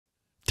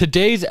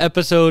Today's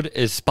episode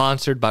is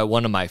sponsored by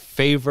one of my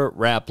favorite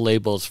rap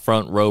labels,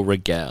 Front Row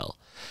Regale.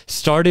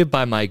 Started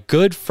by my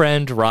good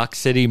friend Rock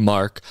City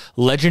Mark,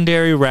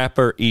 legendary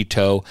rapper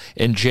Ito,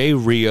 and Jay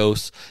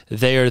Rios,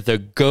 they are the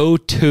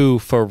go-to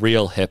for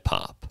real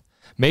hip-hop.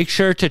 Make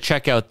sure to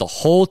check out the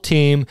whole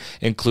team,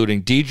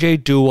 including DJ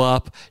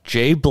Doop,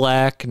 Jay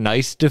Black,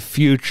 Nice to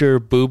Future,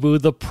 Boo Boo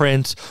the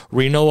Prince,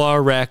 Reno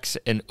RX,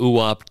 and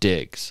Uwop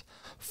Diggs.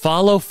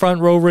 Follow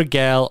Front Row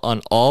Regale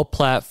on all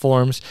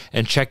platforms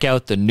and check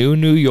out the new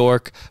New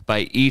York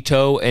by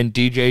Ito and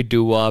DJ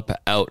Doop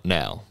out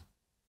now.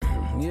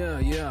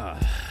 Yeah.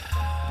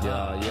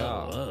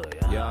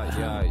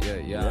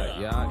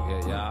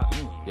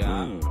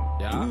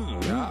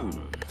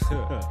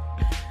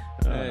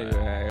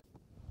 Hey.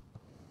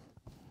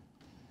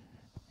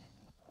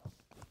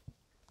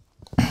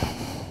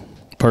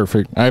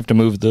 Perfect. I have to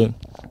move the...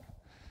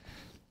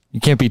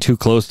 You can't be too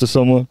close to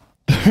someone.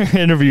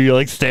 Interview, you're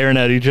like staring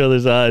at each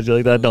other's eyes. You're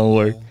like, that don't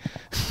work.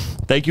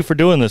 Thank you for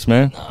doing this,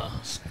 man.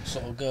 It's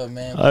all good,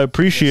 man. I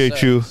appreciate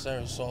yes, you. Sir,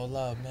 it's all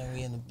love, man.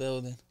 We in the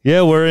building.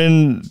 Yeah, we're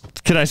in...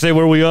 Can I say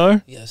where we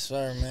are? Yes,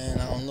 sir, man.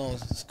 I don't know.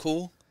 It's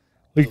cool.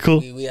 We cool.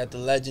 We at the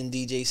legend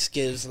DJ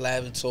Skiv's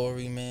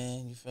Laboratory,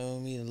 man. You feel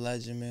me? The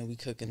legend, man. We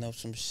cooking up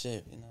some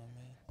shit, you know what I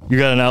mean? You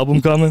got an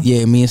album coming?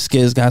 Yeah, me and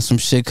Skiv's got some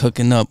shit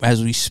cooking up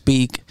as we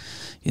speak.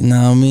 You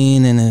know what I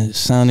mean? And it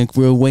sounded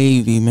real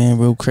wavy, man.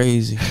 Real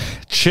crazy.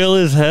 Chill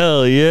as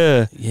hell,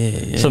 yeah.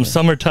 Yeah. Some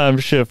summertime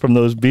shit from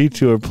those beats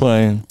you were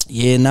playing.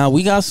 Yeah, nah,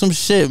 we got some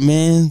shit,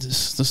 man.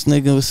 This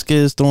nigga with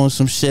Skiv's throwing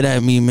some shit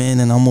at me, man.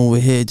 And I'm over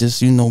here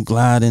just,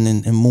 gliding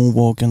and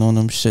moonwalking on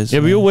them shits. Yeah,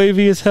 but you're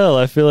wavy as hell.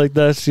 I feel like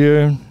that's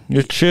your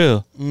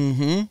chill.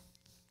 Mm-hmm.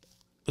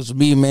 It's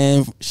me,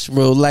 man.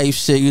 Real life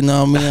shit, you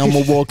know what I mean? I'm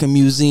a walking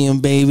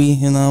museum, baby,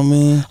 you know what I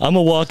mean? I'm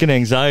a walking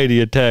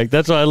anxiety attack.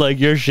 That's why I like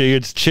your shit.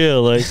 It's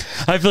chill. Like,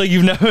 I feel like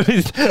you've never...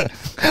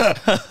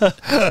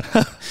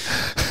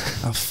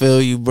 I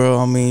feel you, bro.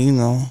 I mean,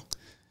 I'm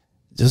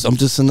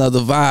just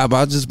another vibe.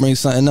 I just bring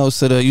something else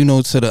to the,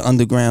 to the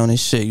underground and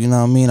shit, you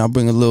know what I mean? I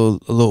bring a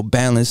little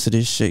balance to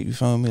this shit, you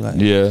feel me? Like,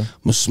 yeah.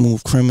 I'm a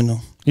smooth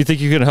criminal. You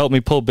think you can help me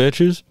pull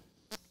bitches?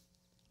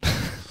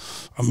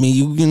 I mean,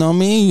 you know what I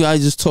mean? You gotta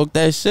just talk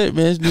that shit,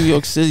 man. It's New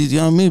York City, you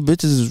know what I mean?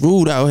 Bitches is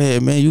rude out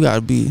here, man. You gotta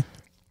be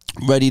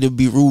ready to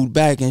be rude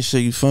back and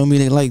shit, you feel me?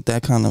 They like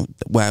that kind of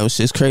wow, it's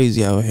just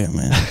crazy out here,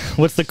 man.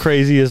 What's the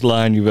craziest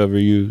line you've ever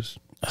used?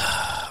 Man,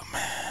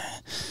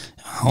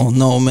 I don't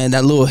know, man.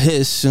 That little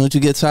hiss, you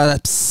get tired of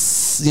that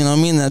psst, you know what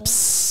I mean? That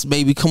psst,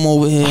 baby, come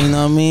over here, you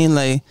know what I mean?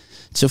 Like,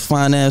 it's your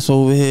fine ass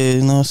over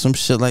here, some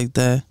shit like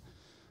that.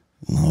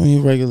 You know what I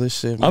mean? Regular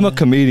shit, man. I'm a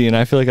comedian.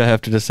 I feel like I have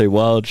to just say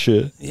wild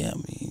shit. Yeah, I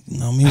mean, you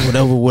know what I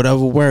mean?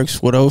 Whatever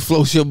works, whatever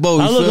floats your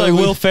boat. I look like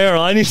Will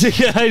Ferrell. I need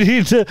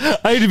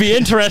to be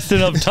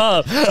interested up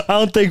top. I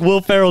don't think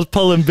Will Ferrell's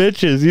pulling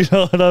bitches. You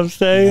know what I'm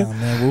saying? Nah,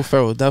 man, Will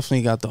Ferrell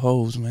definitely got the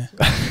hoes, man.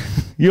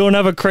 You don't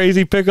have a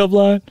crazy pickup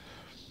line?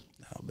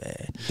 Not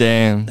bad.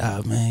 Damn.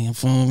 Nah, man, you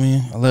feel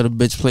me? I let a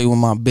bitch play with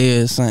my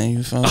beard or something,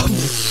 you feel me?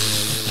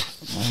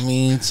 I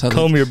mean,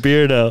 comb your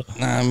beard out.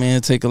 Nah, man,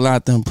 it take a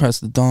lot to impress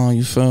the dawn,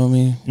 you feel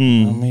me? I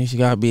mean, she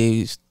gotta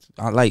be,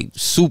 I like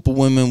super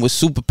women with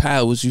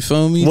superpowers, you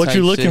feel me? What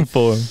you looking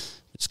for?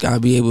 She gotta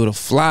be able to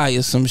fly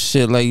or some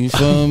shit, like, you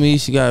feel me?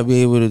 She gotta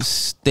be able to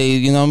stay,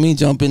 you know what I mean?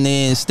 Jump in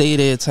there and stay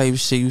there type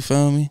shit, you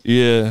feel me?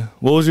 Yeah.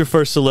 What was your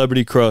first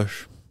celebrity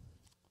crush?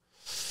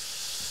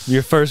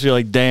 You're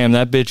like, damn,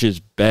 that bitch is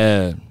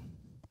bad.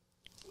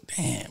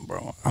 Damn,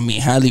 bro. I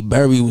mean, Halle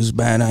Berry was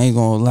bad. I ain't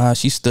gonna lie.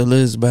 She still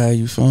is bad.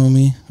 You feel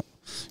me?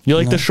 You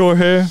like the short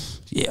hair?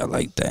 Yeah, I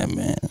like that,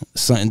 man.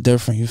 Something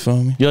different. You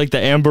feel me? You like the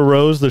Amber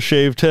Rose, the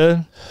shaved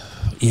head?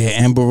 Yeah,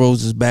 Amber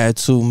Rose is bad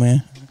too,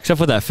 man. Except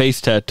for that face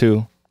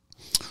tattoo.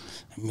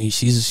 I mean,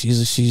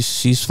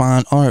 she's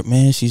fine art,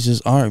 man. She's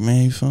just art,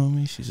 man. You feel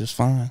me? She's just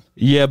fine.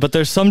 Yeah, but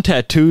there's some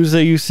tattoos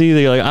that you see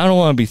that you're like, I don't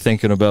want to be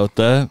thinking about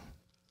that.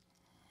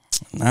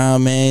 Nah,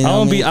 man.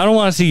 I don't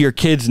want to see your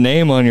kid's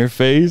name on your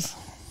face.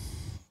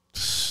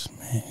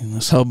 Man,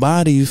 that's her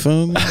body, you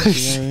feel me?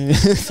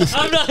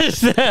 I'm not.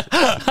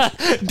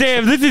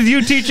 Damn, this is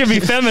you teaching me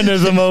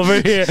feminism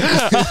over here.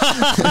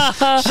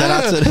 Shout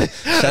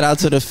out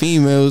to the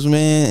females,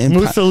 man. And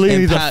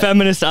Musalini, the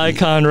feminist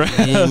icon,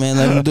 right? Yeah, man,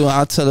 let them do it.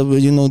 I'll tell her,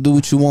 do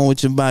what you want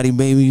with your body,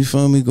 baby. You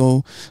feel me?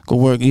 Go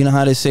work. You know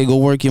how they say, go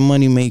work your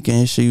money making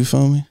and shit. You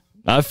feel me?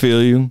 I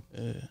feel you.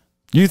 Yeah.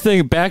 You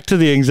think back to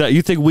the anxiety?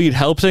 You think weed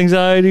helps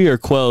anxiety or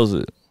quells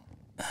it?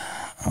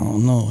 I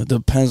don't know. It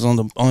depends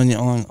on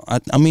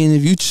I mean,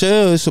 if you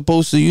chill, it's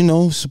supposed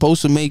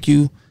to make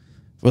you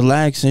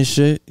relax and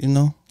shit,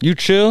 You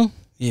chill?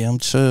 Yeah, I'm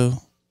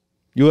chill.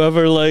 You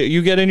ever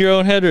you get in your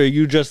own head, or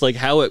you just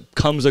how it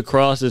comes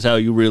across is how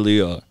you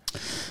really are?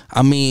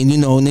 I mean,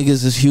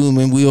 niggas is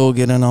human. We all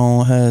get in our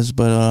own heads,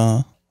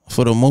 but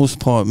for the most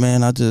part,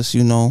 man, I just,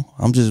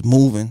 I'm just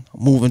moving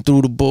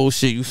through the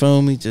bullshit. You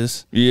feel me?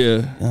 Just yeah.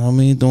 You know what I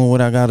mean? Doing what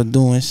I gotta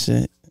do and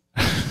shit.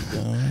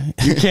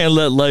 You can't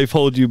let life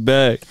hold you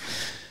back.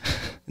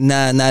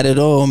 Nah, not at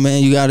all,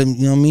 man. You gotta,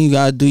 you know what I mean? You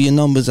gotta do your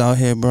numbers out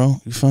here,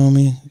 bro. You feel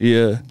me?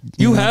 Yeah.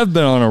 You have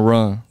been on a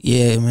run.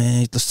 Yeah,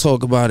 man. Let's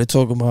talk about it.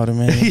 Talk about it,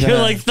 man. You're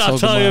like, stop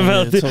talking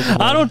about this.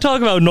 I don't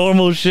talk about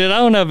normal shit. I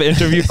don't have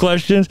interview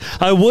questions.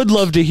 I would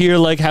love to hear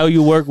like how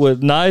you work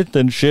with Ninth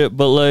and shit,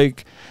 but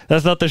like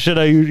that's not the shit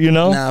you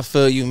know? Nah, I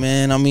feel you,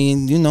 man. I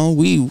mean, you know,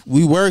 we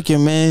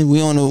working, man.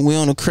 We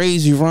on a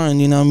crazy run,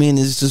 you know what I mean?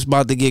 It's just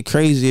about to get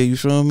crazier, you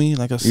feel me?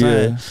 Like I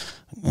said. Yeah.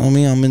 You know what I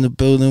mean? I'm in the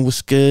building with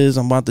Skids.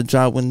 I'm about to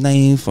drop with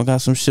Ninth. I got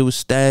some shit with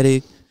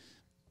Static.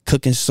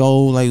 Cooking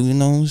Soul, like, you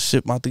know,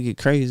 shit about to get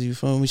crazy, you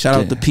feel me? Shout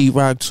out to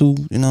P-Rock too,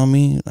 you know what I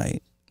mean?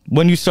 Like,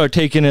 when you start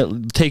taking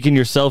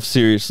yourself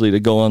seriously to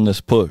go on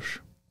this push?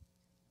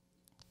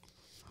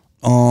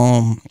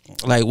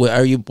 Like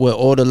with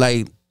all the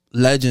like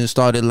legends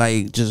started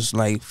like just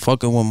like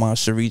fucking with my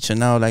shit,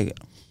 reaching out, like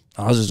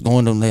I was just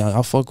going to them like,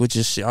 I fuck with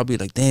your shit. I'll be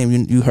like, damn,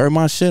 you heard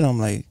my shit? I'm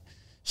like,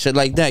 shit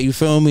like that, you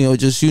feel me? Or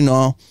just, you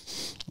know,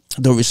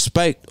 the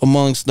respect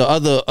amongst the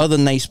other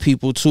nice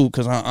people too,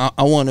 because I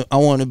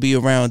want to be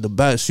around the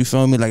best, you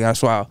feel me? Like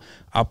that's why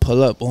I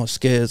pull up on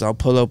Skids, I'll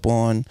pull up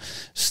on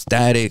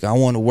Static. I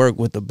want to work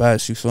with the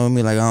best, you feel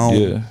me? Like I don't,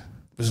 you know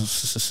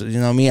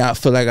what I mean? I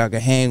feel like I can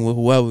hang with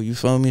whoever, you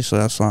feel me? So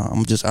that's why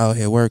I'm just out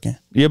here working.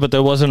 Yeah, but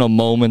there wasn't a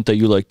moment that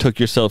you like took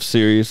yourself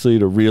seriously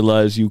to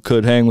realize you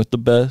could hang with the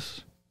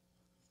best?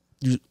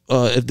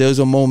 If there's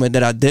a moment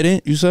that I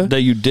didn't, you said? That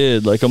you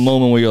did, like a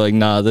moment where you're like,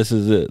 nah, this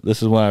is it.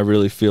 This is when I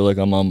really feel like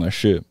I'm on my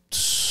shit.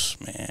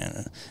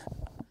 Man,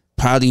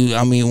 probably,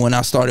 I mean, when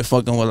I started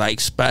fucking with like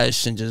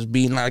Spesh and just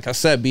being, like I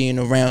said, being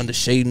around the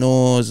Shade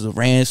Noors, the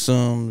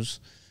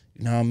Ransoms,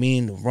 you know what I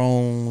mean, the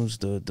Rones,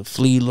 the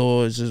Flea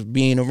Lords, just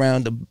being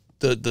around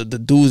the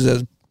dudes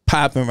that's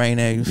popping right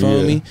now, you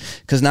feel me?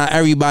 Because not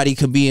everybody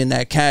could be in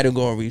that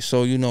category.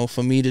 So, you know,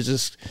 for me to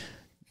just,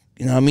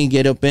 you know what I mean,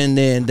 get up in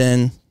there and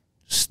then,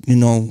 you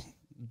know,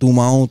 do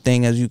my own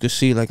thing, as you can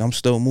see, like I'm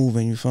still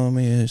moving, you feel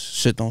me?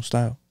 Shit don't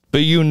stop.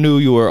 But you knew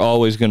you were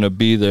always going to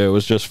be there. It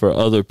was just for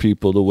other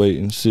people to wait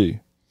and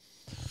see.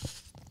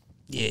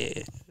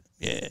 Yeah.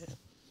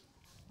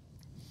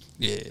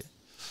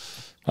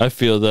 I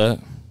feel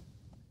that.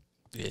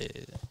 Yeah.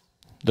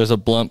 There's a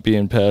blunt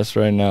being passed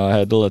right now. I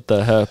had to let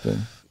that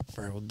happen.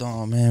 Real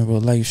Dawn, man,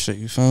 real life shit,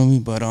 you feel me?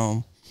 But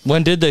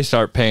when did they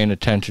start paying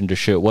attention to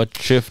shit? What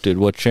shifted?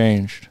 What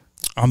changed?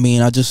 I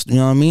mean, I just, you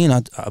know what I mean?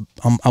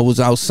 I was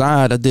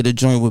outside. I did a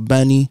joint with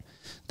Benny.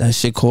 That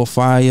shit called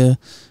Fire.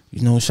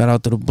 You know, shout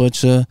out to the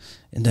Butcher.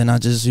 And then I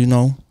just, you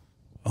know,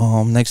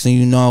 next thing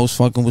you know, I was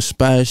fucking with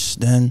Spesh.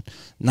 Then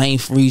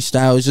Ninth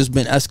Freestyle. It's just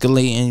been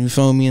escalating, you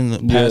feel me, in the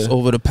past,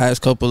 over the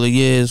past couple of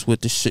years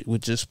with the shit,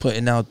 with just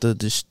putting out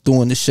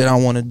doing the shit I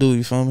want to do,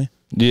 you feel me?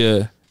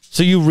 Yeah.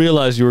 So you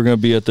realized you were going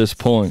to be at this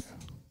point?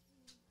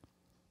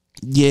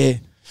 Yeah.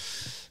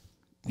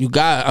 You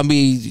got, I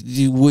mean,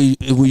 when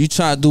you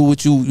try to do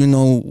what you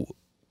know,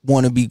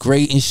 want to be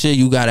great and shit,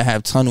 you got to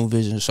have tunnel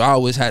vision. So I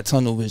always had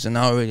tunnel vision.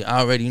 I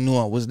already knew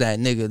I was that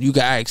nigga. You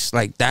could ask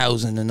like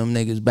 1,000 of them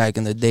niggas back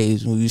in the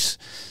days when we was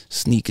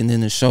sneaking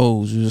in the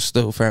shows. We was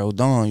still Pharaoh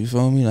Dawn, you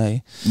feel me?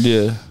 Like,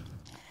 yeah.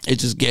 It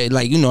just get,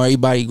 like, you know,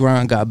 everybody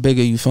grind got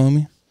bigger, you feel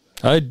me?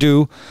 I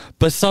do.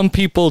 But some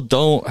people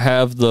don't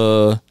have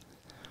the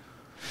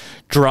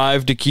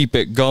drive to keep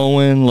it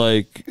going.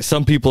 Like,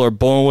 some people are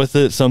born with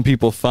it, some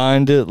people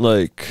find it.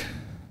 Like,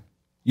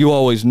 you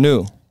always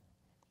knew.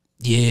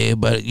 Yeah,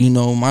 but you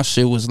know, my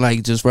shit was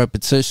like just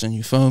repetition,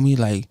 you feel me?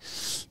 Like,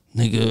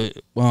 nigga,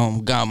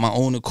 got my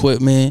own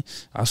equipment.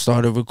 I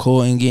started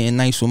recording, getting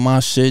nice with my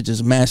shit,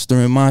 just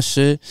mastering my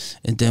shit.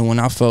 And then when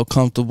I felt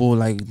comfortable,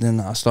 like, then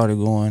I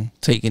started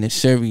taking it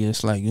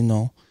serious, like, you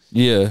know.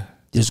 Yeah.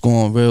 Just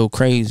going real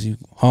crazy,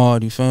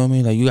 hard, you feel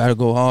me? Like, you gotta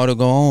go hard or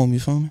go home, you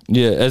feel me?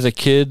 Yeah, as a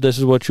kid, this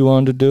is what you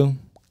wanted to do?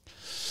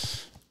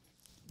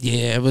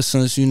 Yeah, ever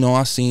since, you know,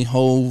 I seen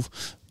Hove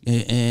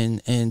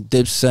and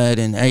Dipset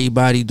and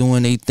everybody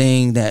doing their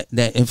thing that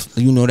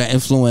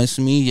influenced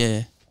me,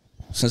 yeah.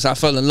 Since I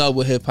fell in love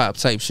with hip-hop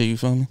type shit, you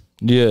feel me?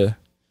 Yeah.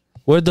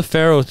 Where'd the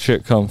Pharaoh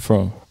shit come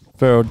from?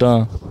 Pharaoh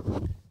Dawn.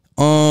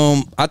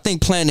 I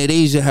think Planet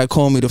Asia had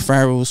called me the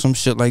Pharaoh or some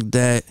shit like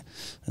that.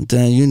 And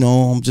then, you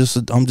know,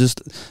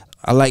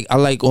 I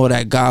like all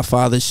that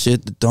Godfather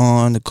shit, the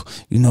Dawn,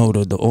 you know,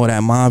 the all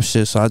that mob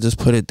shit. So I just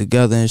put it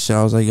together and shit.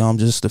 I was like, yo, I'm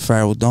just the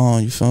Pharaoh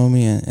Dawn, you feel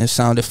me? And it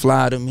sounded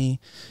fly to me.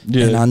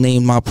 Yeah. And I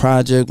named my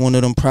project, one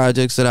of them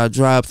projects that I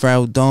dropped,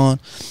 Pharaoh Dawn.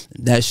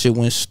 That shit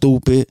went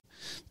stupid.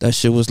 That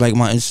shit was like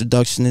my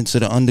introduction into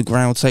the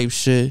underground type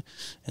shit.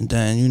 And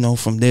then, you know,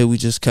 from there we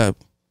just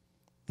kept,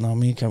 you know what I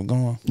mean, kept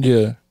going.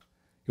 Yeah.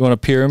 You want a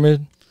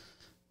pyramid?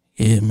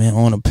 Yeah, man,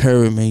 on a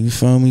pyramid, you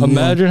feel me?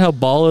 Imagine how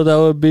baller that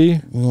would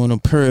be. We on a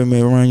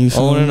pyramid run, you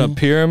feel me? Owning a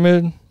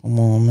pyramid? Come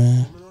on,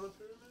 man.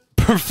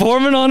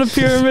 Performing on a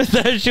pyramid?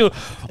 That shit,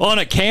 on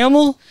a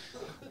camel?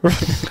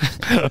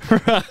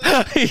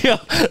 Yo,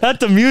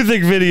 that's a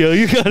music video.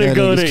 You gotta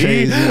go to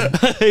eat.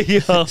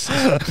 Yo.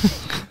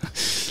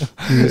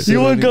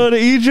 You want to go to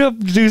Egypt,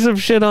 do some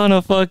shit on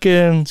a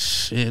fucking...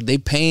 Shit, they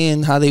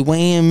paying how they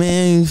weighing,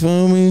 man, you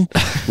feel me?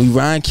 We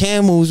riding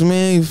camels,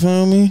 man, you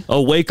feel me?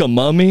 Oh, wake a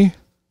mummy?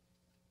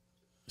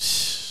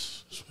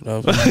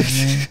 Whatever,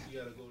 man.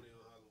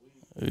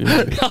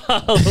 That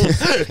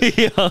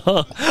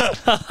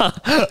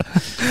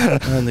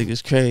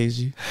nigga's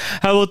crazy.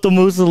 How about the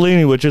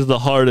Musalini, which is the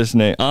hardest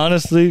name?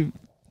 Honestly,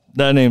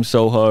 that name's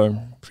so hard.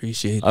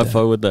 Appreciate I that.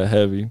 fuck with that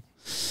heavy.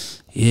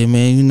 Yeah,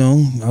 man, you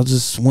know, I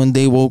just one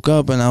day woke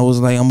up and I was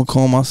like, I'm gonna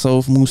call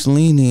myself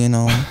Musalini, and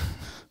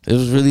it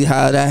was really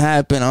how that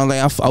happened. I was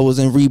like, I was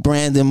in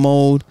rebranding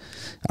mode.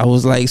 I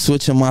was like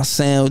switching my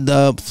sound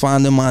up,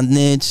 finding my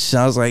niche.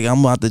 I was like,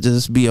 I'm about to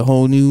just be a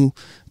whole new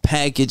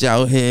package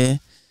out here.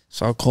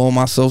 So I called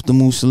myself the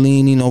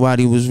Musalini.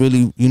 Nobody was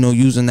really,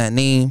 using that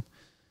name.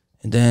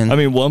 And then I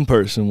mean, one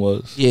person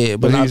was. Yeah,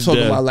 but I'm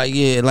talking about like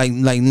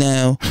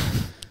now.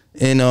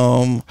 And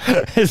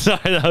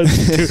sorry,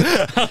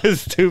 that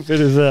was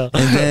stupid as hell.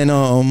 And then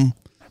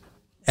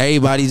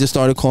everybody just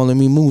started calling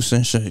me Moose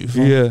and shit. You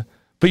feel me? Yeah.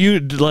 But you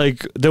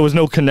like there was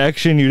no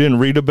connection. You didn't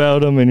read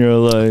about him, and you're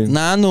like,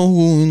 nah, I know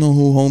who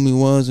homie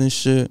was and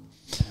shit.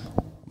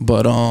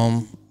 But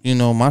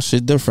my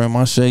shit different.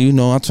 My shit,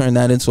 I turned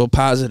that into a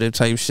positive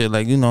type shit.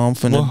 Like I'm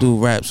finna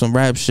do some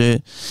rap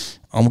shit.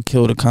 I'm gonna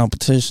kill the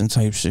competition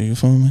type shit. You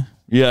feel me?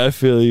 Yeah, I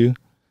feel you.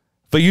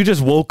 But you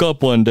just woke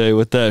up one day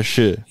with that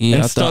shit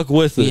and stuck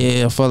with it.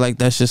 Yeah, I felt like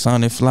that shit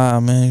sounded fly,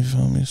 man. You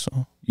feel me?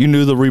 So you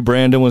knew the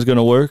rebranding was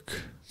gonna work.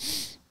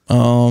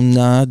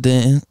 Nah, I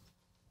didn't.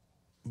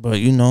 But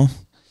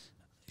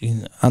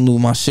I knew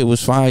my shit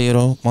was fire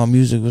though. My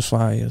music was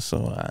fire,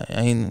 so I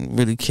ain't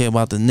really care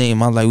about the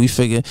name. We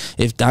figure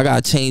if I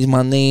gotta change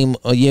my name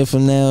a year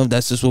from now,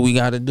 that's just what we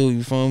gotta do.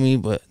 You feel me?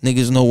 But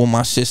niggas know what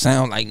my shit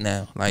sound like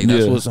now. Like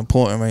that's what's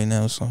important right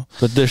now. So,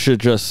 but this shit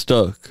just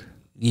stuck.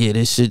 Yeah,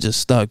 this shit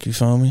just stuck. You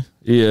feel me?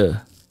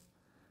 Yeah,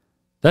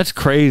 that's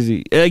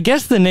crazy. I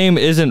guess the name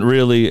isn't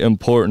really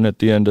important at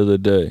the end of the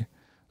day.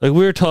 Like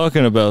we were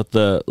talking about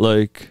that,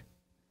 like.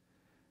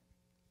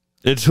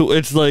 It's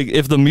like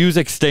if the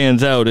music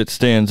stands out, it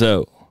stands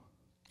out.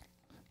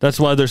 That's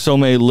why there's so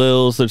many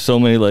Lils, there's so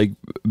many like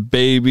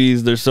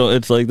babies,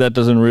 it's like that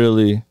doesn't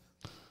really.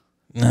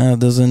 Nah, it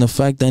doesn't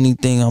affect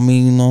anything. I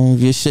mean, if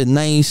your shit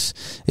nice,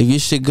 if your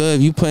shit good,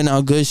 if you putting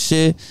out good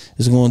shit,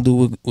 it's gonna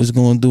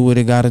do what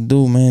it gotta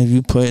do, man. If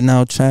you putting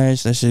out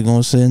trash, that shit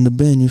gonna sit in the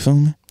bin. You feel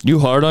me? You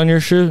hard on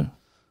your shit?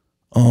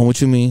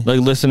 What you mean? Like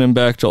listening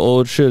back to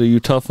old shit, are you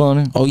tough on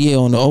it? Oh yeah,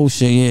 on the old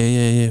shit,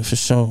 yeah, for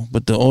sure.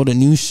 But all the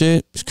new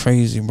shit is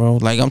crazy, bro.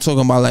 Like I'm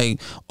talking about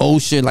like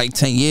old shit like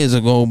 10 years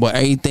ago, but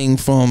everything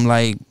from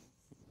like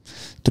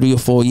 3 or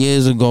 4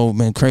 years ago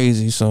been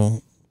crazy.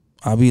 So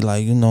I'll be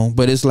like,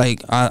 but it's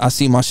like I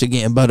see my shit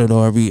getting better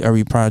though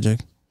every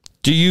project.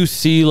 Do you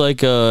see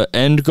like a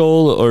end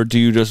goal or do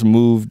you just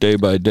move day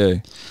by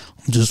day?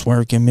 I'm just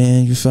working,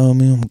 man. You feel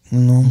me?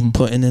 I'm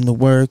putting in the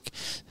work.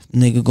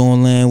 Nigga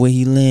gonna land where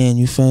he land,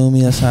 you feel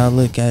me? That's how I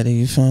look at it,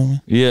 you feel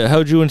me? Yeah,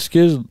 how'd you and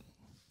Skiz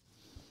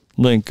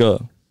link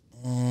up?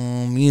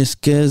 Me and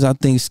Skiz, I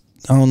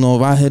don't know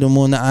if I hit him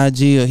on the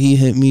IG or he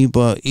hit me,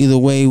 but either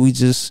way, I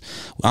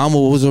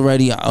was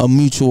already a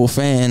mutual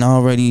fan. I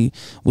already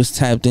was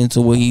tapped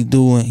into what he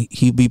do, and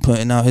he be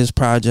putting out his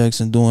projects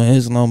and doing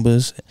his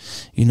numbers.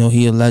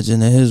 He a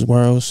legend in his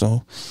world,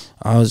 so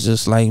I was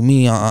just like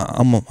me.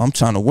 I'm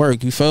trying to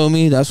work. You feel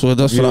me? That's what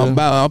I'm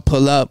about. I'll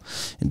pull up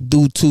and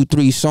do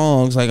 2-3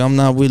 songs. Like I'm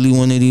not really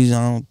one of these. I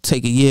don't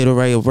take a year to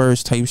write a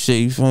verse type shit.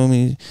 You feel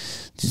me?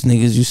 These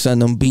niggas, you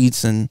send them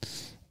beats and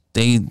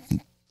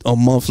a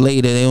month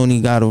later they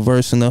only got a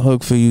verse and a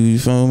hook for you. You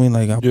feel me?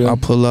 Like I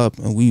pull up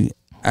and we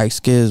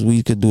ask Skiz,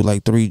 we could do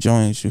like 3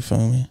 joints. You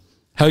feel me?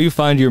 How you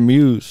find your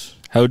muse?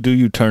 How do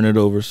you turn it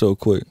over so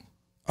quick?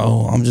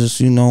 Oh, I'm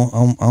just,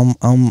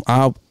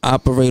 I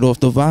operate off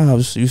the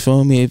vibes. You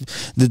feel me?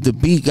 If the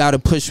beat gotta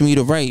push me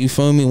to write. You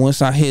feel me?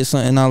 Once I hear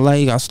something I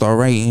like, I start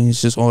writing.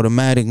 It's just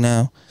automatic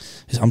now.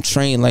 I'm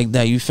trained like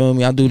that. You feel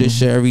me? I do this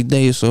shit every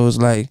day, so it's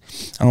like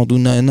I don't do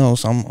nothing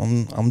else.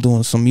 I'm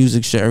doing some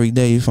music shit every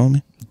day. You feel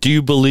me? Do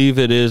you believe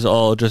it is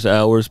all just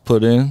hours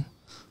put in?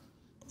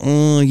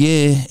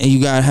 Yeah, and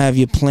you gotta have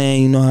your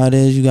plan. You know how it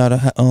is. You gotta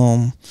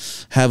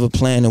have a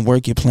plan and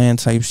work your plan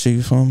type shit.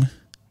 You feel me?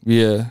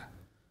 Yeah.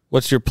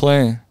 What's your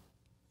plan?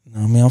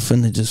 I mean, I'm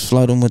finna just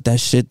flood them with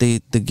that shit the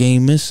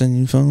game missing.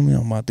 You feel me?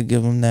 I'm about to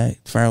give them that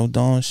Pharaoh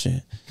Dawn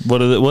shit.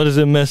 What is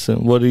it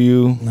missing? What do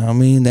you? I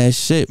mean, that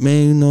shit,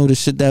 man. The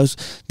shit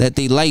that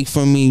they like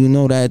from me.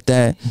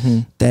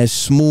 That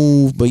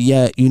smooth, but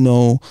yet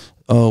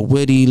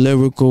witty,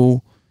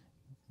 lyrical.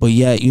 But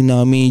yeah,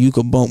 you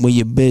could bump with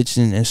your bitch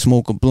and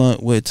smoke a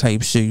blunt with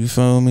type shit, you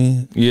feel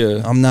me?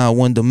 Yeah. I'm not a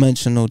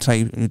one-dimensional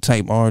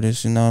type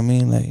artist, you know what I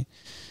mean? Like,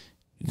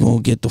 you're going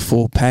to get the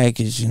full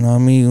package, you know what I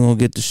mean? You're going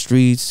to get the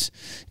streets,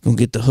 you're going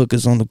to get the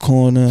hookers on the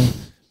corner,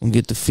 you're going to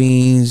get the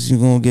fiends, you're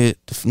going to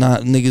get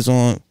niggas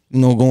on,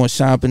 going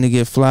shopping to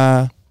get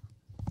fly.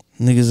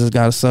 Niggas just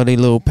got to sell their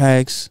little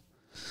packs,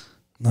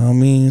 you know what I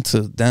mean?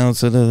 Down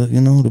to the,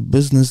 the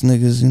business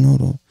niggas,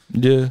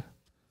 Yeah.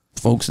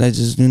 folks that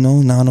just, 9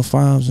 to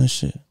 5s and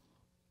shit.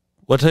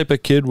 What type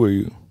of kid were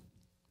you?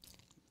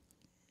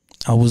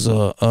 I was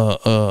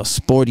a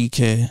sporty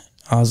kid.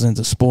 I was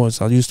into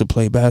sports. I used to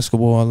play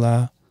basketball a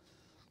lot.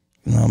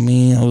 You know what I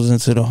mean? I was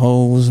into the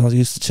hoes. I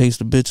used to chase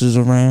the bitches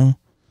around.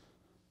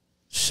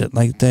 Shit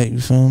like that,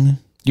 you feel me?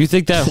 You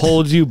think that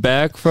holds you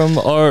back from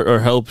art or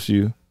helps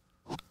you?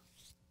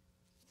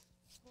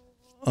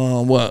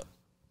 What?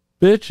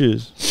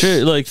 Bitches.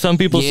 Shit, like some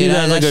people see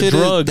that as like a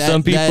drug.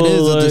 Some people that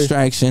is like, a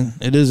distraction.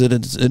 It is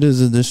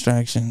a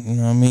distraction. You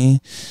know what I mean?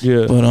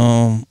 Yeah.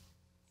 But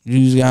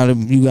you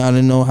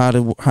gotta know how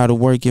to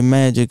work your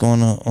magic on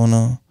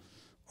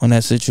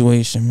that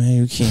situation, man.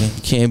 You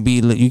can't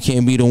be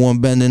the one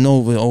bending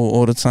over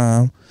all the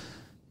time.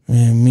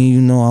 Man, me,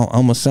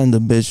 I'm a send a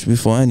bitch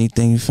before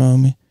anything. You feel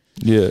me?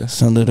 Yeah.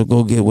 Send her to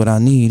go get what I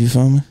need. You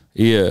feel me?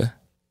 Yeah.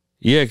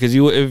 Yeah, because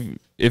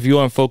if you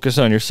aren't focused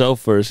on yourself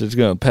first, it's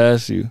gonna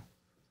pass you,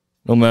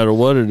 no matter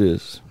what it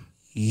is.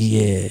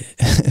 Yeah.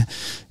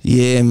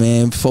 Yeah,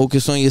 man.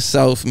 Focus on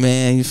yourself,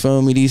 man. You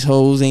feel me? These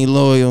hoes ain't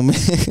loyal, man.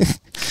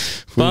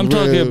 But I'm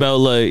talking about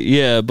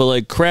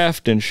like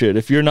craft and shit.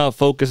 If you're not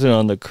focusing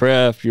on the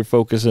craft, you're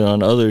focusing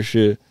on other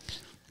shit.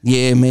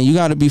 Yeah, man. You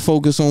got to be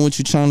focused on what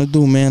you're trying to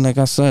do, man. Like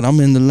I said, I'm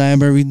in the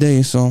lab every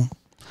day, so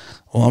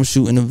I'm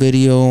shooting a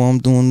video, I'm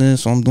doing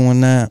this, I'm doing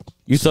that.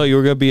 You thought you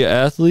were gonna be an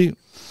athlete?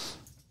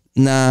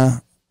 Nah,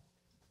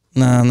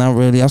 not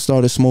really. I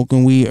started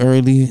smoking weed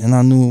early, and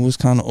I knew it was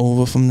kind of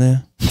over from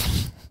there.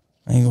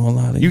 I ain't gonna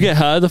lie to you. You get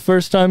high the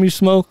first time you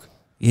smoke?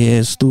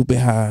 Yeah, stupid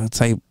high.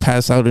 Type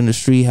pass out in the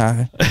street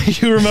high.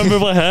 You remember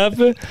what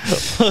happened?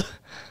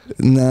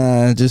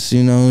 Nah, just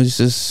it's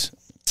just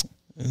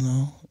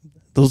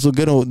those are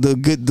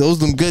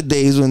them good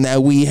days when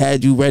that weed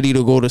had you ready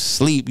to go to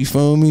sleep. You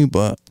feel me?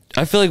 But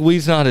I feel like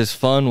weed's not as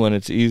fun when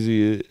it's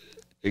easy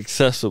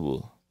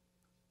accessible.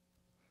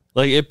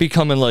 Like it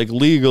becoming like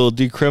legal,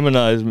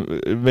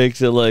 decriminalized, it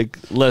makes it like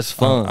less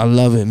fun. I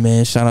love it,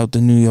 man. Shout out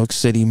to New York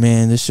City,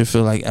 man. This shit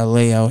feel like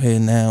LA out here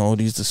now. All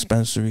these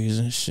dispensaries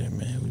and shit,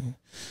 man.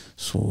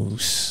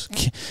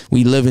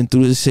 We living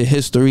through this shit,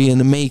 history in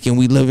the making.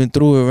 We living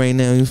through it right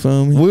now. You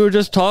feel me? We were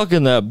just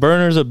talking that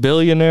Burner's a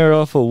billionaire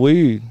off of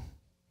weed.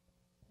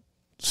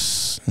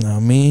 You know what I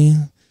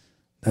mean?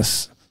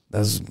 That's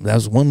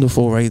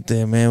wonderful right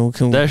there, man.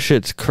 That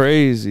shit's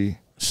crazy.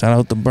 Shout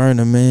out to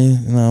Burner,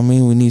 man. You know what I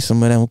mean? We need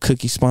some of them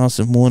cookie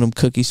sponsors, more of them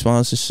cookie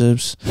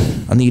sponsorships.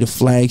 I need a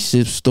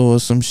flagship store or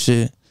some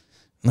shit.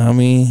 You know what I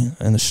mean?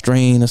 And a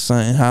strain or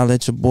something. Holla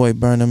at your boy,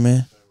 Burner,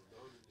 man.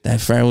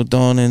 That Pharaoh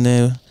Dawn in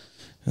there.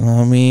 You know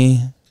what I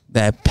mean?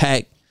 That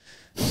pack.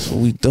 That's what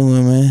we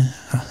doing, man.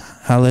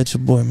 Holla at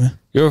your boy, man.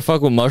 You ever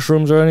fuck with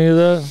mushrooms or any of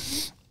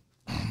that?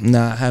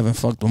 Nah, I haven't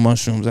fucked with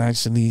mushrooms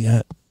actually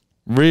yet.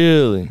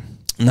 Really?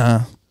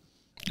 Nah.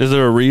 Is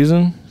there a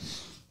reason?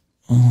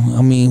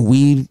 I mean,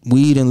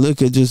 weed and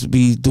liquor just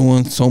be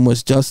doing so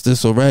much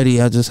justice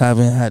already. I just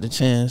haven't had a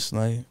chance.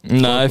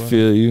 Nah, I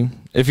feel you.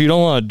 If you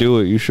don't want to do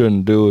it, you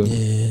shouldn't do it.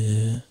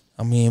 Yeah.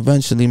 I mean,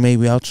 eventually,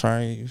 maybe I'll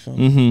try it. You feel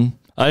me? Mm-hmm.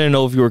 I didn't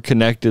know if you were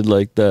connected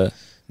like that.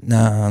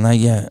 Nah, not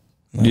yet.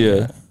 Not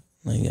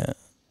yet.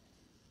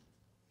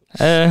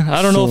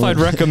 I don't know if I'd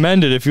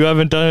recommend it if you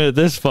haven't done it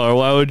this far.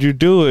 Why would you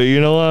do it? You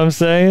know what I'm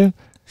saying?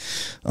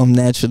 I'm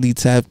naturally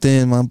tapped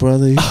in, my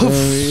brother. You feel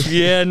me?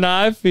 Yeah,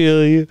 nah, I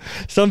feel you.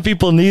 Some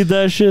people need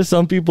that shit.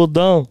 Some people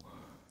don't.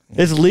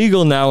 It's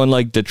legal now in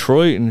like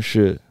Detroit and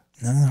shit.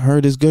 I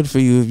heard it's good for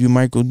you if you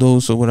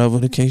microdose or whatever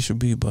the case should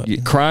be. But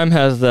Crime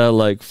has that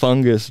like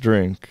fungus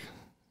drink.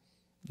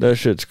 That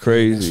shit's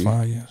crazy. That's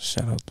fire.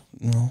 Shout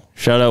out,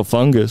 Shout out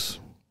Fungus.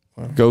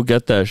 Go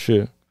get that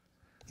shit.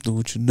 Do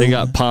what you do. They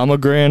got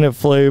pomegranate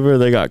flavor.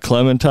 They got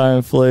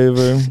clementine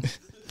flavor.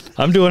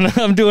 I'm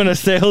doing a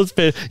sales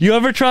pitch. You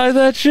ever try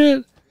that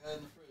shit?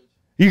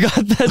 You got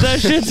that? That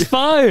shit's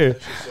fire.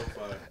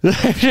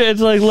 That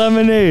shit's like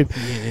lemonade.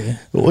 Yeah.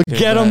 Well,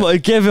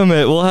 give him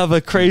it. We'll have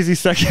a crazy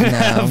second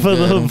half of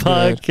the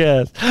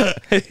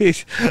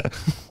podcast.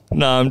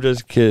 Nah, I'm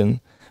just kidding.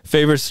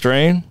 Favorite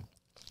strain?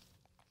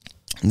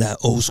 That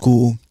old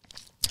school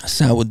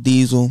sour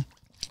diesel.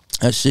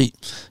 That shit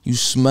you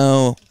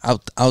smell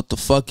out the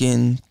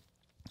fucking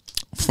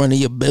front of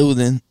your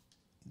building.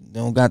 They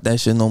don't got that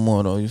shit no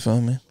more though, you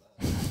feel me?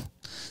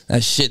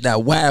 That shit,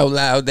 that wild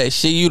loud, that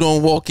shit you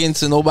don't walk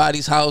into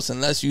nobody's house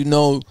unless you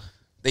know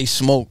they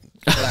smoke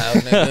loud,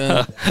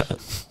 nigga.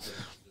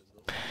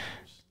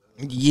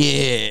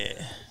 Yeah.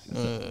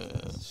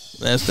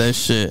 That's that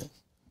shit.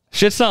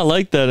 Shit's not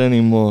like that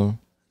anymore.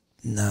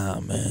 Nah,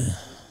 man.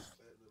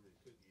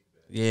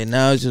 Yeah,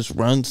 now it's just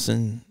runts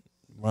and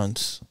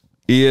runts.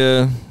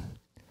 Yeah.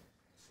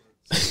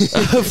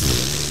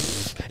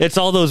 It's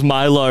all those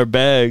Mylar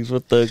bags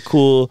with the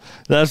cool.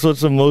 That's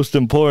what's the most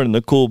important,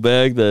 the cool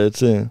bag that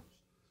it's in.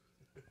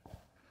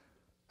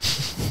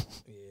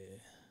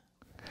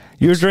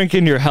 You're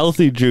drinking your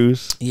healthy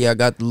juice. Yeah, I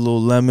got the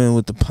little lemon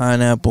with the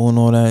pineapple and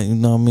all that, you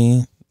know what I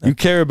mean? You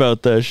care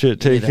about that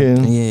shit,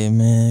 taking Yeah,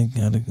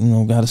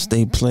 man. Gotta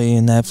stay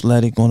playing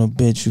athletic on a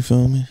bitch, you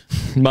feel me?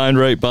 mind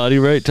right, body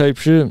right type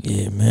shit.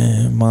 Yeah,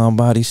 man. Mind,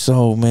 body,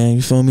 soul, man.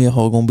 You feel me? A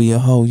hoe gonna be a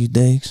hoe, you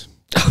digs?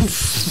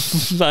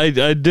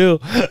 I do.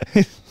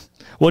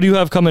 What do you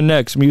have coming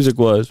next,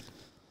 music-wise?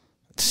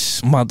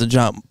 I'm about to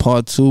drop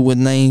part 2 with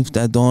Names,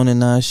 that Dawn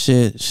and I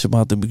shit. Shit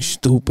about to be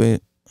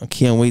stupid. I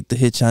can't wait to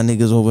hit y'all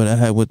niggas over the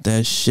head with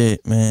that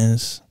shit, man.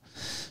 It's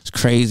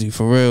crazy,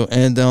 for real.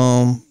 And,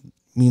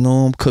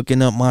 I'm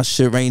cooking up my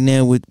shit right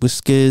now with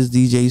Skiz,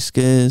 DJ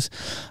Skiz.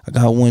 I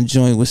got one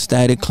joint with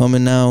Static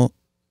coming out.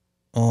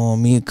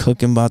 Me and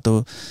Cooking about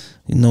to,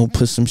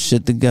 put some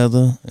shit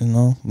together,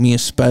 Me and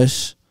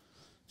Spesh.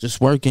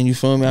 Just working, you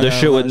feel me? The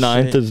shit with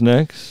Ninth is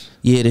next?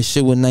 Yeah, the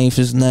shit with Ninth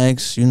is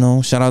next,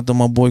 Shout out to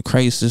my boy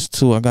Crisis,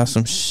 too. I got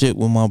some shit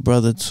with my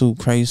brother, too.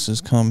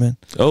 Crisis coming.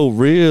 Oh,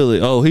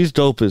 really? Oh, he's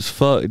dope as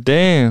fuck.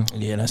 Damn.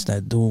 Yeah, that's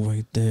that dude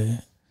right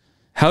there.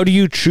 How do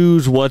you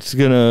choose what's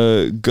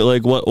gonna,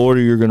 like, what order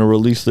you're gonna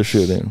release the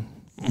shit in?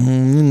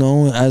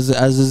 As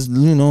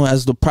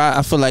the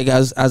I feel like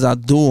as I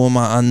do them,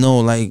 I know,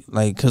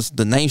 like, cause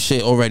the Ninth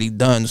shit already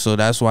done, so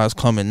that's why it's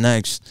coming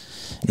next.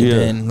 And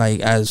then, like,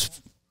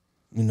 as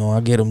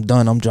I get them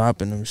done, I'm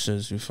dropping them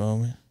shits, you feel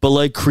me? But,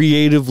 like,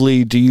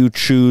 creatively, do you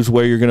choose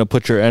where you're gonna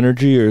put your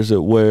energy, or is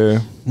it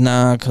where?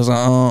 Nah, cause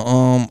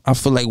I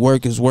feel like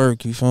work is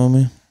work, you feel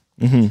me?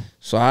 Mm-hmm.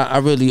 So I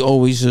really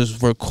always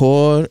just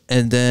record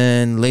and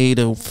then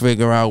later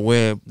figure out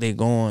where they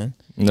going.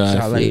 Nah,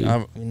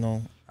 So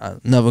I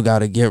never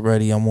gotta get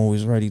ready. I'm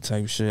always ready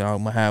type shit.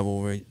 I'm gonna have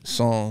already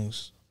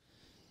songs.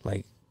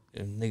 Like,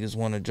 if niggas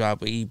want to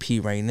drop an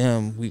EP right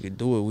now, we could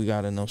do it. We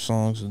got enough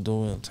songs to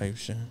do it type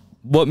shit.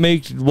 What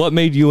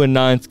made you and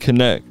Ninth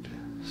connect?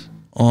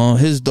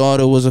 His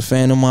daughter was a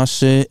fan of my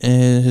shit,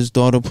 and his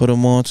daughter put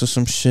him on to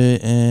some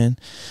shit, and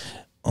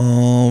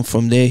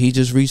from there he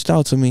just reached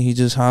out to me. He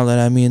just hollered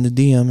at me in the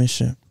DM and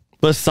shit.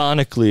 But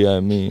sonically, I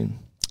mean,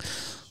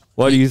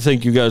 why do you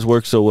think you guys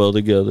work so well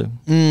together?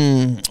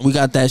 We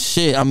got that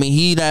shit. I mean,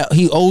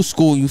 he old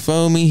school, you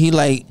feel me?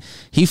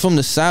 He from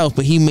the South,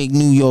 but he make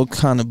New York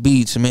kind of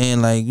beats,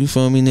 man. Like, you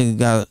feel me? Nigga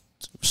got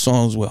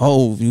songs with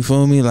Hove, you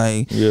feel me?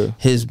 Like,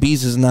 his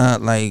beats is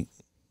not like,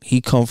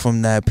 he come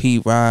from that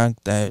Pete Rock,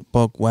 that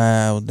Buck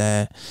Wild,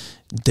 that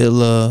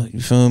Dilla,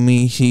 you feel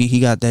me? He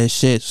got that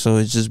shit, so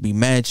it just be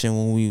matching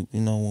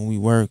when we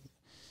work.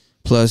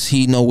 Plus,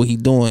 he know what he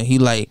doing.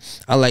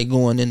 I like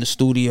going in the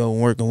studio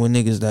and working with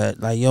niggas that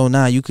like, yo,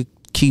 nah, you could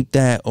keep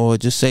that, or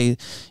just say,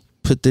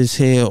 put this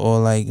here, or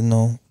like,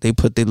 they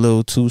put their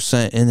little 2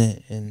 cents in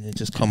it, and it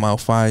just come out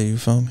fire, you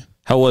feel me?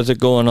 How was it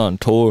going on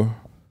tour?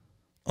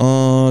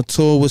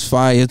 Tour was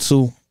fire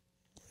too.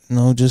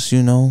 Just,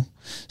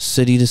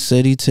 city to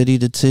city, titty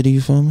to titty,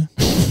 you feel me?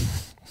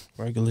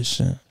 Regular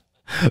shit.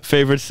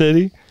 Favorite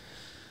city?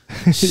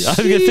 I was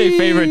gonna say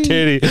favorite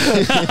titty.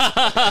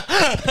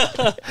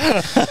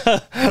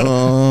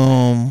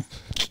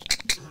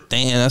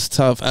 Damn, that's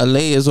tough.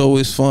 LA is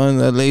always fun.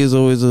 LA is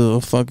always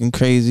a fucking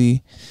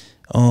crazy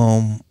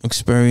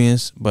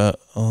experience. But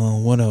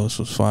what else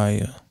was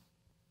fire?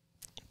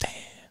 Damn,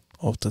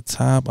 off the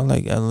top, I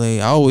like LA.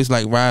 I always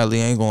like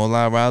Raleigh. I ain't gonna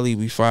lie, Raleigh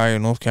be fire.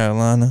 North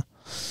Carolina.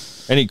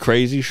 Any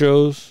crazy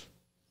shows?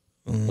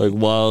 Like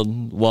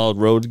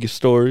wild road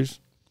stories?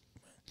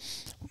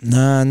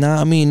 Nah.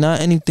 I mean, not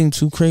anything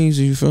too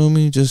crazy. You feel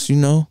me? Just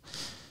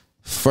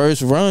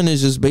first run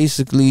is just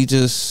basically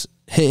just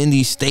hitting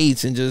these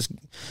states and just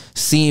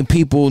seeing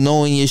people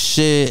knowing your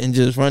shit and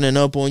just running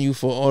up on you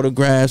for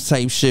autographs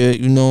type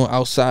shit.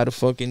 Outside of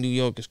fucking New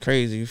York is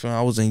crazy. You feel me?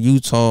 I was in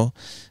Utah,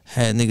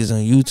 had niggas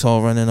in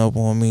Utah running up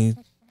on me,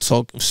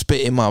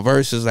 spitting my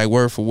verses like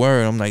word for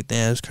word. I'm like,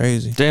 damn, that's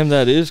crazy. Damn,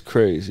 that is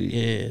crazy.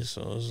 Yeah,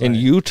 so it's in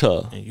like,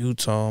 Utah. In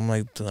Utah, I'm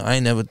like, I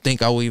ain't never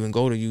think I would even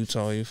go to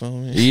Utah. You feel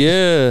me?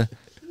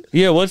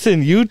 Yeah, what's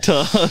in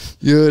Utah?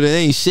 Yo, there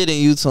ain't shit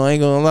in Utah. I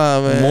ain't gonna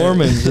lie, man.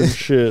 Mormons and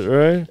shit,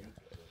 right?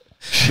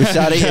 Shout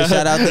out to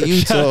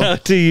Utah. Shout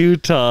out to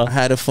Utah. I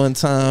had a fun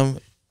time.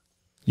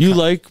 You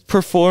like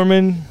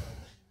performing?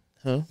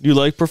 Huh? You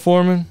like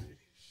performing?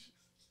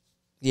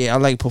 Yeah, I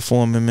like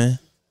performing, man.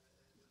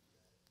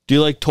 Do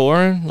you like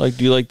touring? Like,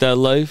 do you like that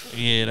life?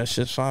 Yeah, that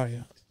shit's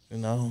fire.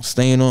 Being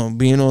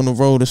on the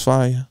road is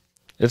fire.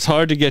 It's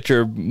hard to get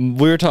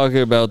we're talking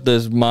about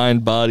this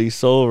mind, body,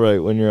 soul right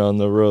when you're on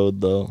the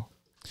road, though.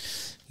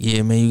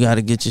 Yeah, man, you got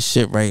to get your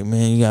shit right,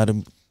 man. You got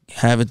to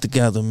have it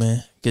together,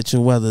 man. Get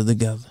your weather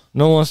together.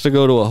 No one wants to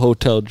go to a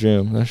hotel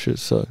gym. That shit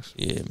sucks.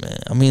 Yeah, man.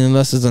 I mean,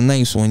 unless it's a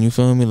nice one, you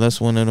feel me?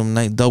 Unless one of them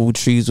nice double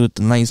trees with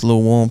the nice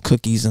little warm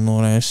cookies and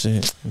all that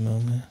shit. You know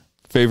what I mean?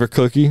 Favorite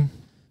cookie?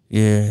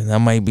 Yeah, that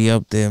might be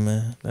up there,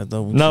 man. That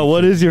double. Now,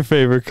 what is your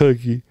favorite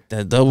cookie?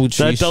 That double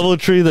tree. That double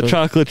tree, the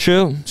chocolate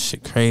chip.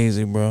 Shit,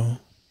 crazy, bro.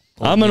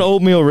 I'm an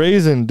oatmeal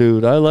raisin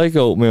dude. I like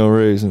oatmeal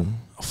raisin.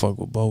 I fuck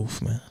with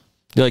both, man.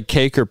 You like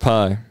cake or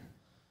pie?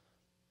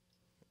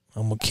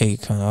 I'm a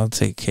cake kind. I'll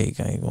take cake.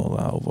 I ain't gonna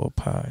lie, over a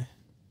pie.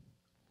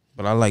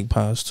 But I like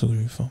pies too.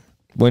 You feel me?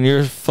 When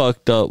you're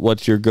fucked up,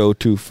 what's your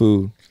go-to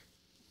food?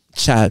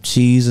 chopped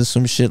cheese or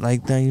some shit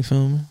like that. You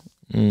feel me?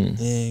 Mm.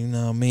 Yeah, you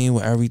know what I mean?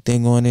 With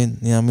everything on it.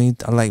 You know what I mean?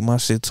 I like my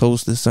shit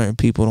toasted. Certain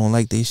people don't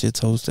like their shit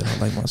toasted. I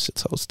like my shit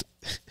toasted.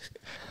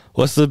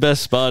 What's the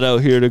best spot out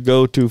here to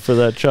go to for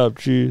that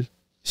chopped cheese?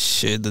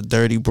 Shit, the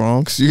Dirty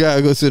Bronx. You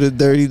gotta go to the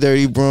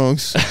Dirty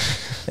Bronx.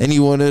 Any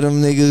one of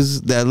them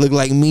niggas that look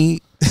like me,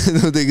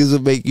 them niggas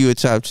will make you a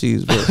chopped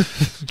cheese, bro.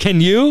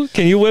 Can you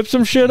whip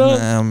some shit up?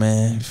 Nah,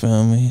 man. You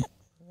feel me?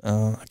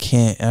 I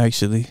can't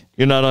actually.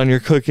 You're not on your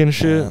cooking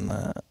shit?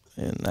 Nah.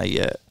 Yeah, not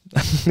yet.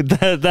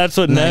 That's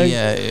what Not next?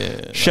 yet,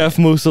 yeah. Chef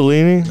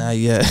Musalini? Not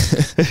yet.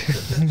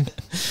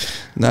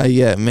 Not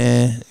yet,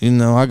 man. You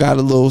know, I got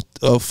a little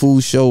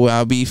food show where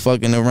I'll be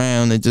fucking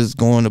around and just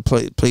going to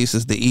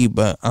places to eat,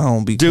 but I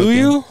don't be Do cooking.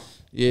 you?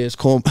 Yeah, it's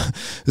called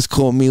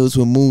Meals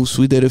with Moose.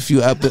 We did a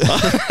few episodes.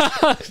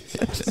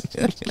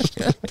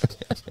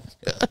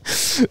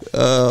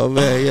 Oh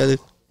man, yeah.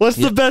 What's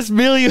the best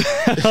meal you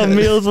had on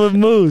Meals with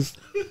Moose?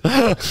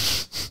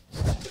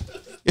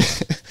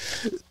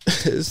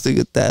 This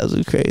nigga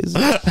thousand crazy.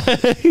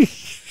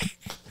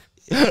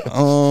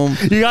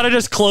 You gotta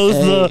just close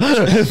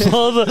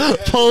pull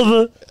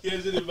the. He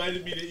hasn't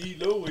invited me to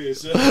eat nowhere,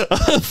 son.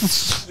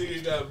 This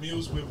nigga got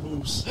meals with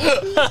moose.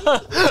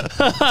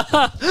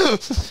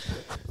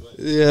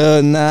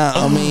 Yeah,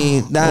 I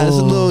mean, it's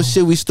a little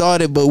shit we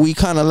started, but we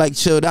kind of like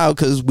chilled out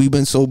because we've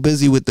been so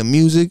busy with the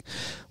music.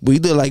 We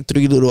did like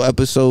 3 little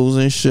episodes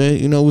and shit.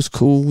 You know, it was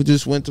cool. We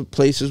just went to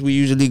places we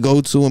usually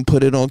go to and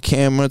put it on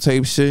camera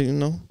type shit, you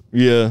know?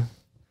 Yeah.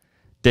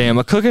 Damn,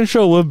 a cooking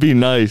show would be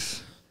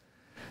nice.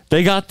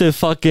 They got the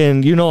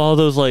fucking, you know, all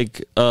those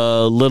like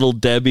Little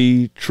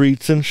Debbie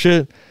treats and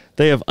shit.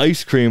 They have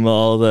ice cream and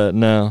all that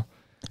now.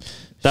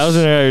 That was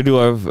an area to do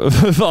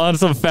on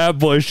some fat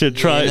boy shit.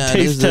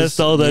 Test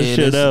all that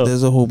shit out.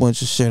 There's a whole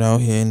bunch of shit out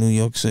here in New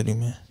York City,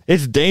 man.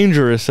 It's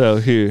dangerous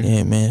out here.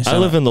 Yeah, man. I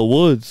live in the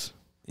woods.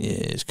 Yeah,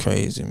 it's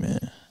crazy,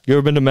 man. You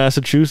ever been to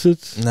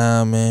Massachusetts?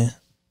 Nah, man.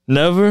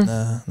 Never?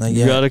 Nah, not yet.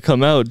 You gotta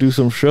come out, do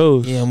some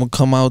shows. Yeah, I'm gonna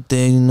come out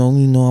there. You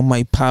know, I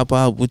might pop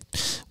out with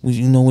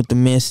the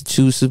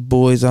Massachusetts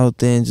boys out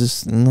there and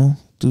just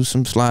do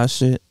some fly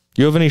shit.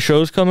 You have any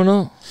shows coming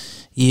up?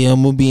 Yeah,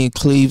 I'm gonna be in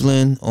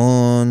Cleveland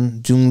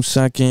on June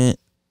 2nd.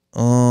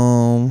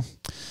 I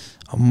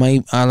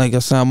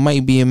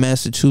might be in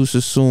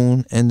Massachusetts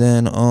soon, and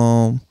then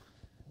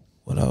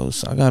what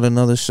else? I got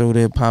another show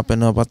there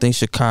popping up. I think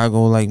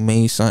Chicago, like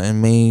May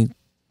 13th.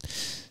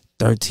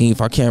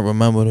 I can't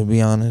remember, to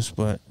be honest,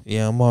 but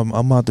yeah, I'm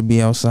about to be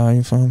outside.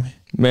 You feel me?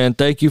 Man,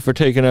 thank you for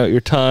taking out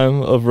your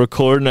time of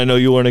recording. I know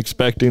you weren't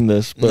expecting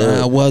this, but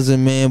nah, I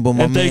wasn't, man.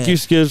 But thank you,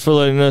 Skids, for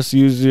letting us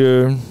use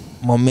your.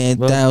 My man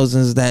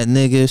Thousands, that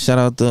nigga. Shout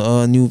out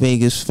to New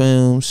Vegas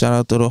Films. Shout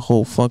out to the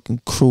whole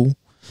fucking crew.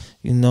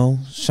 You know,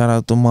 shout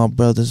out to my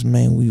brothers,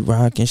 man. We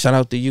rocking. Shout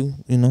out to you.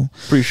 You know,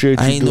 appreciate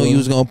you. I ain't know you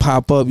was gonna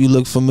pop up. You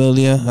look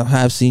familiar. I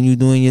have seen you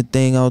doing your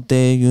thing out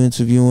there. You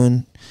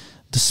interviewing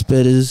the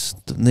spitters,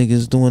 the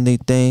niggas doing their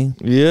thing.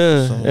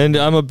 Yeah, so, and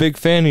I'm a big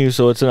fan of you,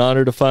 so it's an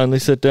honor to finally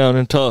sit down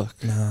and talk.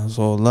 Nah, it's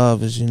all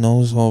love. It's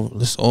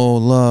all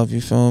love.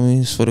 You feel me?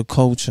 It's for the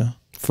culture.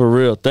 For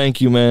real.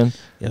 Thank you, man.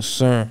 Yes,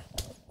 sir.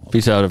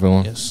 Peace out,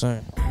 everyone. Yes,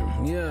 sir.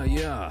 Yeah.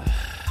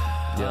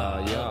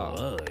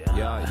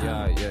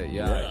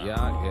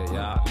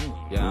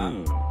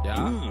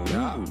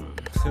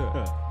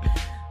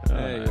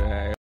 Hey,